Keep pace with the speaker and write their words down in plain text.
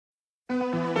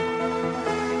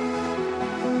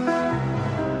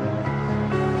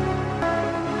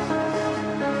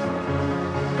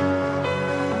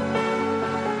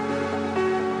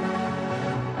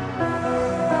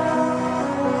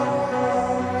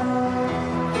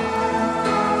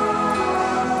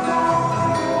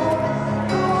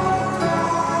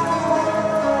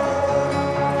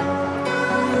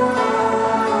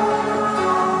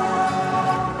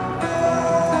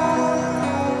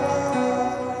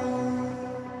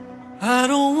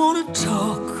wanna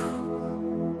talk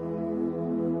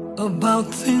about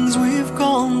things we've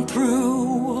gone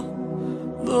through.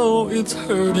 Though it's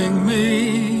hurting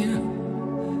me,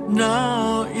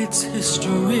 now it's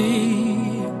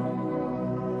history.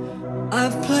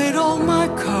 I've played all my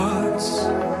cards,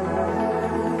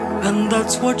 and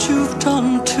that's what you've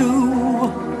done too.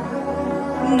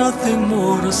 Nothing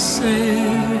more to say,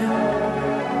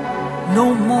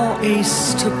 no more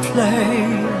ace to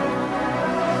play.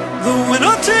 The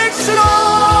winner takes it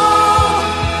all,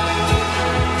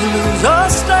 the loser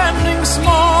standing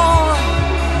small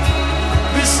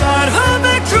beside her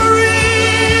victory.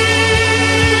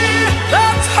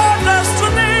 That's her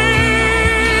destiny.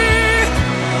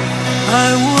 I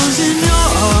was in your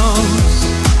arms,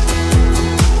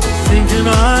 thinking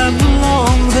I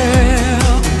belong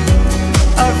there.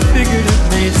 I figured it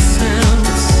made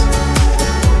sense,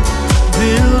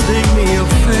 building me a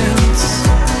fence,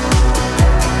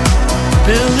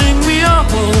 building me a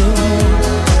home,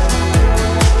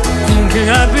 thinking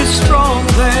I'd be strong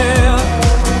there.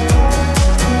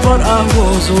 But I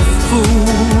was a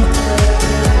fool,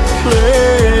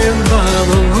 playing by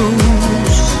the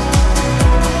rules.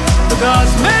 The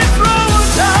gods may throw a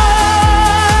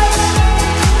dice,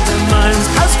 their minds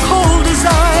as cold as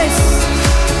ice,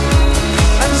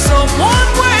 and someone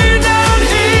way down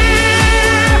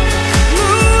here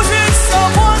losing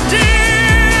someone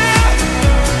dear.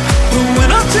 The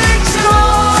winner takes it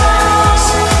all,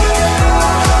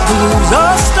 the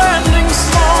loser standing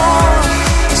small.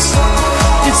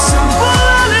 It's simple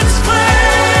and it's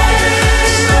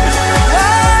plain.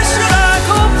 Why should I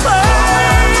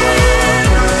complain?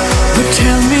 But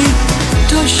tell me,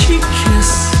 does she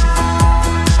kiss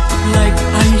like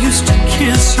I used to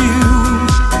kiss you?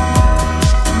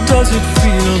 Does it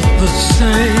feel the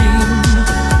same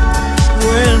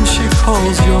when she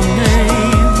calls your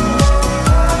name?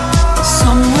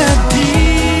 Somewhere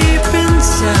deep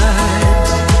inside,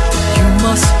 you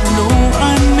must know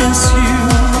I miss you.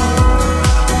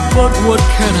 But what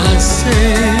can I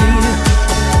say?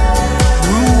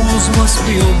 Rules must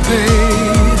be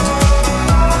obeyed.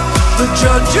 The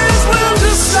judges will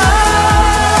decide.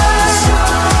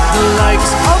 The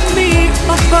likes of me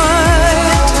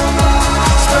abide.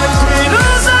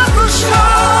 Spectators at the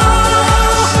show,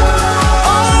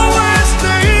 always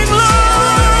staying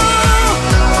low.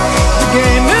 The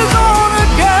game is on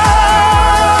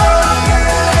again.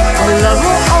 A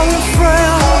lover or a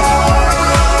friend,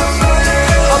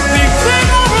 a big thing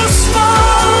or a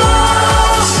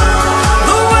small,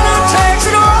 the winner takes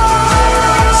it all.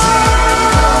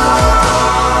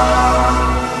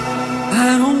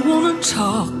 I don't wanna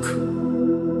talk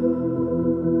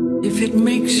if it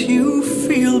makes you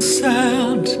feel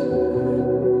sad,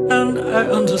 and I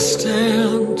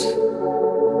understand.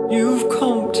 You've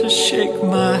come to shake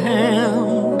my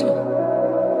hand.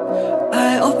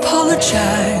 I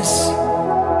apologize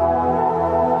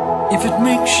if it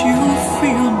makes you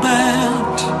feel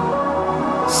bad,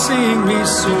 seeing me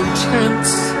so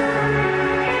tense,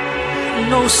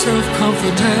 no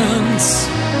self-confidence.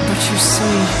 But you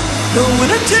see, the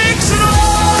winner takes it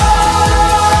all.